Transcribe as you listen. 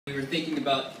We were thinking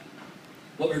about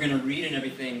what we're going to read and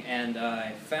everything, and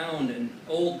I found an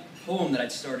old poem that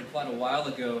I'd started quite a while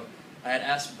ago. I had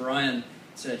asked Brian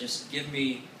to just give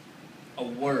me a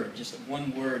word, just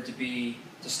one word to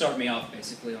start me off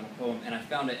basically on a poem, and I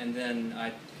found it, and then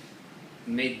I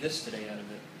made this today out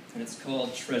of it, and it's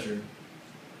called Treasure.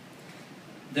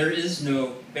 There is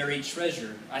no buried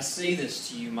treasure. I say this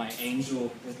to you, my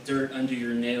angel, with dirt under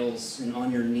your nails and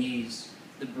on your knees,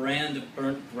 the brand of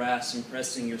burnt grass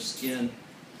impressing your skin.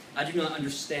 I do not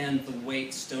understand the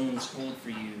weight stones hold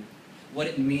for you, what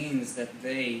it means that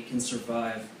they can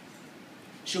survive.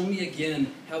 Show me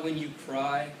again how when you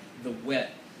cry, the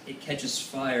wet, it catches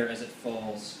fire as it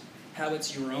falls, how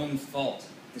it's your own fault,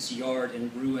 this yard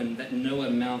in ruin that no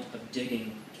amount of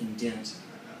digging can dent.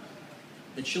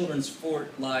 The children's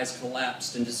fort lies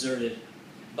collapsed and deserted,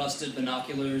 busted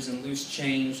binoculars and loose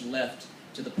change left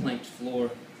to the planked floor,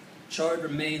 charred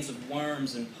remains of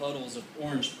worms and puddles of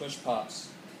orange push-pops,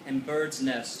 and birds'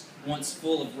 nests, once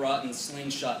full of rotten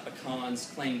slingshot pecans,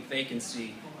 claim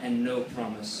vacancy and no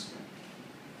promise.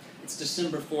 It's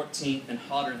December 14th and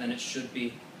hotter than it should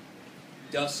be.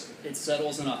 Dusk, it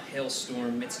settles in a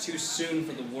hailstorm. It's too soon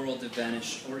for the world to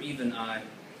vanish, or even I.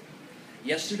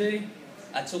 Yesterday,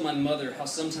 I told my mother how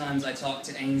sometimes I talk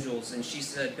to angels, and she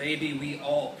said, "Baby, we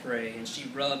all pray," and she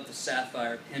rubbed the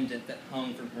sapphire pendant that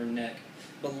hung from her neck,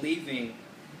 believing,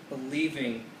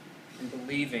 and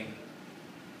believing.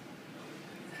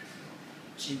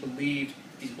 She believed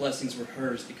these blessings were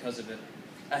hers because of it.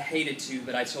 I hated to,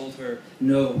 but I told her,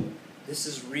 "No, this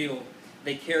is real.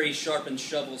 They carry sharpened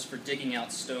shovels for digging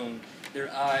out stone,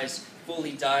 their eyes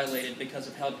fully dilated because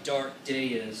of how dark day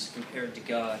is compared to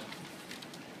God.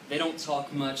 They don't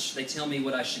talk much. They tell me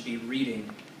what I should be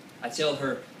reading. I tell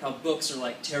her how books are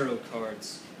like tarot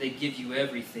cards. They give you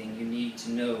everything you need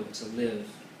to know to live."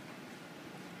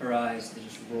 Her eyes, they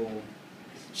just roll.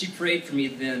 She prayed for me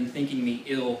then, thinking me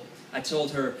ill. I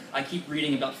told her, I keep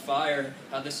reading about fire,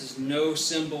 how this is no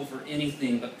symbol for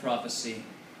anything but prophecy.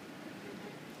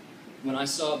 When I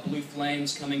saw blue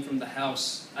flames coming from the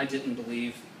house, I didn't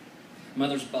believe.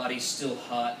 Mother's body still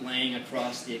hot, laying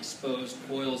across the exposed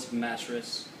coils of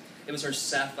mattress. It was her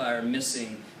sapphire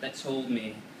missing that told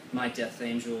me, my death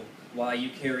angel, why you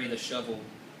carry the shovel,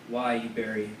 why you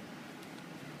bury